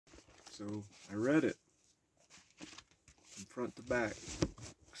so I read it from front to back,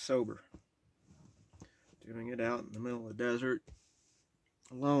 sober. Doing it out in the middle of the desert,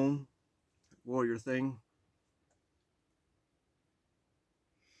 alone, warrior thing.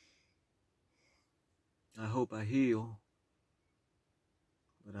 I hope I heal,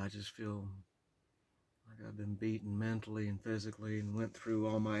 but I just feel like I've been beaten mentally and physically and went through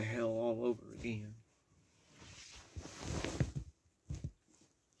all my hell all over again.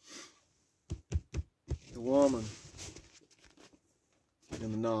 The woman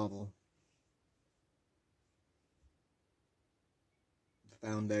in the novel, the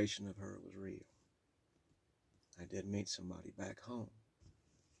foundation of her was real. I did meet somebody back home,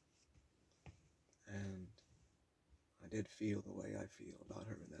 and I did feel the way I feel about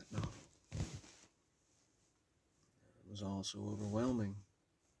her in that novel. It was also overwhelming,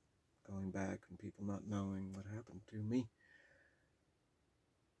 going back and people not knowing what happened to me.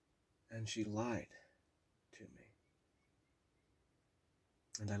 And she lied to me.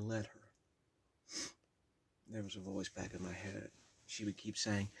 And I let her. There was a voice back in my head. She would keep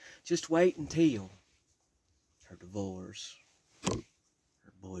saying, just wait until her divorce,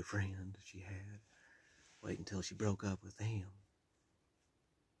 her boyfriend she had, wait until she broke up with him.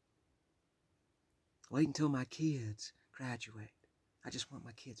 Wait until my kids graduate. I just want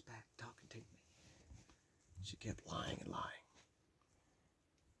my kids back talking to me. She kept lying and lying.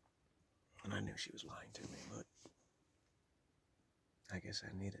 And I knew she was lying to me, but I guess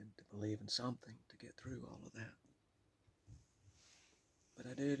I needed to believe in something to get through all of that. But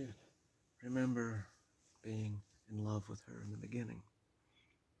I did remember being in love with her in the beginning.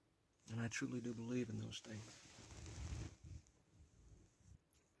 And I truly do believe in those things.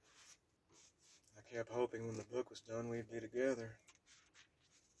 I kept hoping when the book was done we'd be together.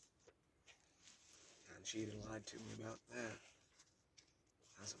 And she'd lied to me about that.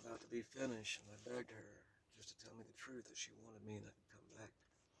 I was about to be finished, and I begged her just to tell me the truth, that she wanted me and I could come back.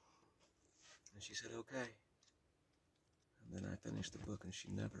 And she said, okay. And then I finished the book, and she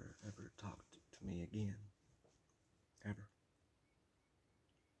never, ever talked to me again. Ever.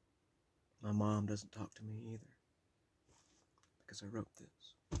 My mom doesn't talk to me either, because I wrote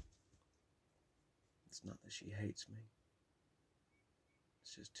this. It's not that she hates me.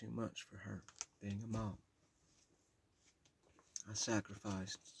 It's just too much for her, being a mom. I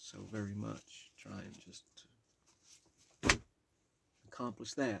sacrificed so very much trying just to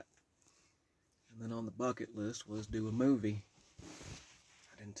accomplish that. And then on the bucket list was do a movie.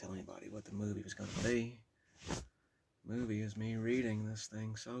 I didn't tell anybody what the movie was going to be. The movie is me reading this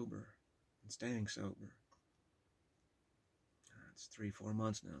thing sober and staying sober. It's 3-4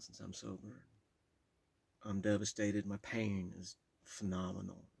 months now since I'm sober. I'm devastated. My pain is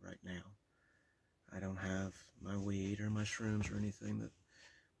phenomenal right now. I don't have my weed or my shrooms or anything that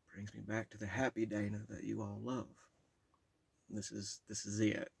brings me back to the happy Dana that you all love. This is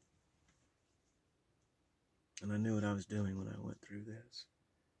it. And I knew what I was doing when I went through this.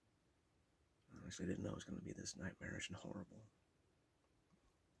 I honestly didn't know it was going to be this nightmarish and horrible.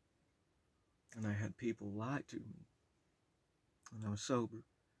 And I had people lie to me when I was sober.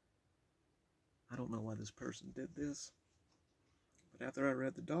 I don't know why this person did this, but after I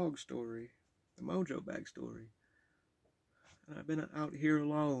read the dog story, the Mojo Bag story, and I've been out here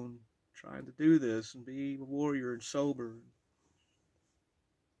alone trying to do this and be a warrior and sober,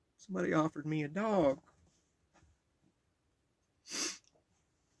 somebody offered me a dog.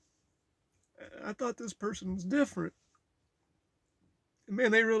 I thought this person was different. And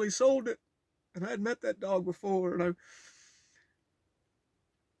man, they really sold it. And I had met that dog before, and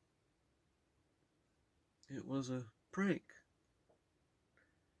it was a prank.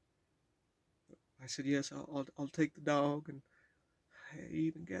 I said, yes, I'll take the dog, and I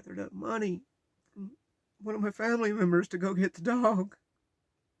even gathered up money from one of my family members to go get the dog.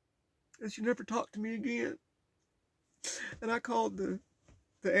 And she never talked to me again. And I called the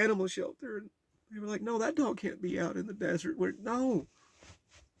animal shelter, and they were like, no, that dog can't be out in the desert. No.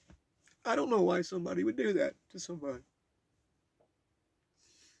 I don't know why somebody would do that to somebody.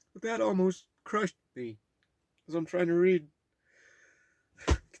 But that almost crushed me as I'm trying to read.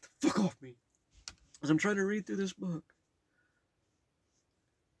 Get the fuck off me. As I'm trying to read through this book.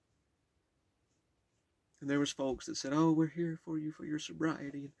 And there was folks that said, oh, we're here for you for your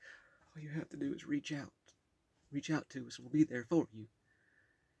sobriety. And all you have to do is reach out. Reach out to us and we'll be there for you.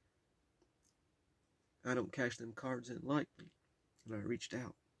 I don't cash them cards in lightly. And I reached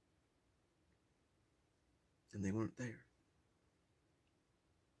out. And they weren't there.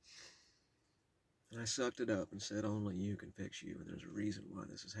 And I sucked it up and said, only you can fix you. And there's a reason why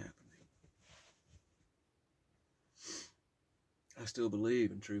this is happening. I still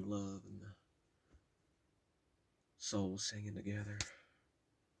believe in true love and the souls singing together.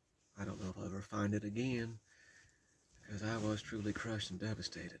 I don't know if I'll ever find it again, because I was truly crushed and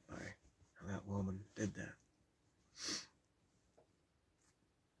devastated by how that woman did that.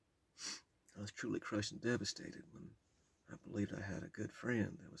 I was truly crushed and devastated when I believed I had a good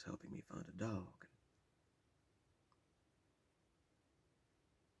friend that was helping me find a dog.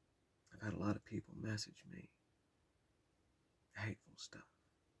 I've had a lot of people message me hateful stuff,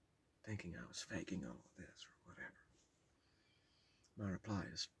 thinking I was faking all of this or whatever. My reply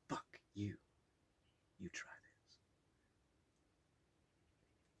is, fuck you. You try this.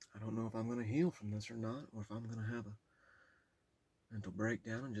 I don't know if I'm going to heal from this or not, or if I'm going to have a mental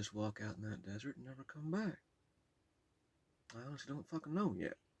breakdown and just walk out in that desert and never come back. I honestly don't fucking know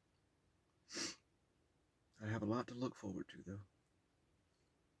yet. I have a lot to look forward to, though.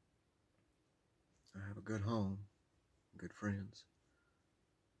 I have a good home, good friends.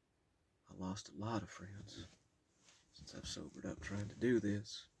 I lost a lot of friends since I've sobered up trying to do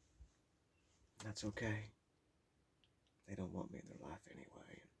this. That's okay. They don't want me in their life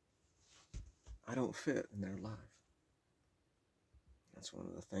anyway. I don't fit in their life. That's one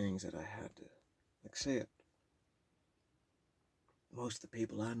of the things that I had to accept. Most of the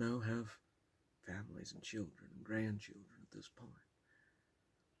people I know have families and children and grandchildren at this point.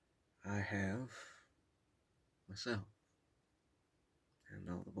 I have myself and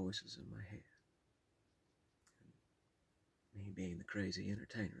all the voices in my head. And me being the crazy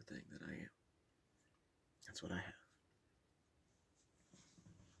entertainer thing that I am. That's what I have.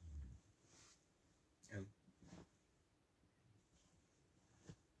 And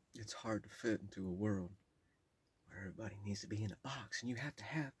it's hard to fit into a world where everybody needs to be in a box, and you gotta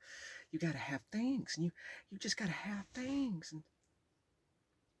have things, and you just gotta have things, and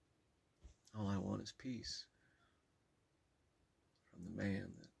all I want is peace from the man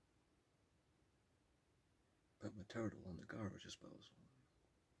that put my turtle on the garbage disposal.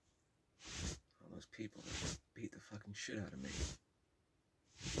 All those people that beat the fucking shit out of me.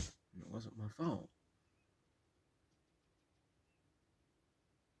 And it wasn't my fault.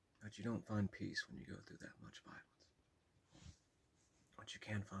 But you don't find peace when you go through that much violence. What you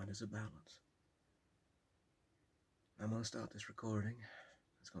can find is a balance. I'm going to stop this recording.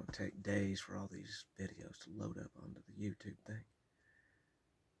 It's going to take days for all these videos to load up onto the YouTube thing.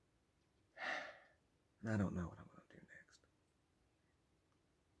 And I don't know what I'm going to do next.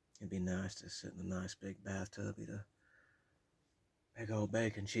 It'd be nice to sit in a nice big bathtub, eat a big old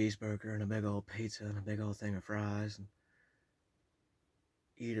bacon cheeseburger and a big old pizza and a big old thing of fries, and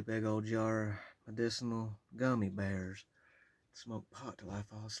eat a big old jar of medicinal gummy bears, smoke pot till I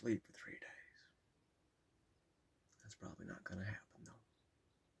fall asleep for 3 days. That's probably not going to happen, though.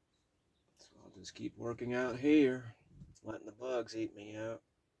 So I'll just keep working out here, letting the bugs eat me out,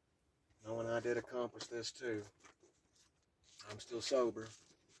 knowing I did accomplish this too. I'm still sober.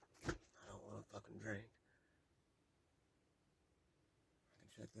 I don't want to fucking drink. I can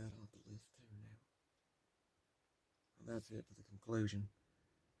check that off the list too now. Well, that's it for the conclusion.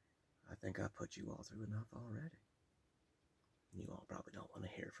 I think I put you all through enough already. You all probably don't want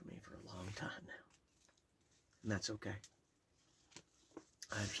to hear from me for a long time now. And that's okay.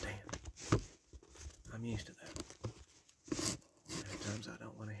 I understand. I'm used to that. There are times I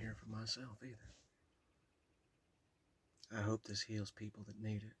don't want to hear from myself either. I hope this heals people that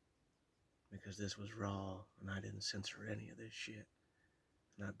need it, because this was raw and I didn't censor any of this shit.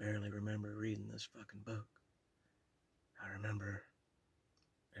 And I barely remember reading this fucking book. I remember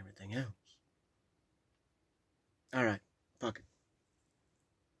everything else. Alright, fuck it.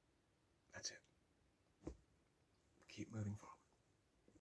 That's it. Keep moving forward.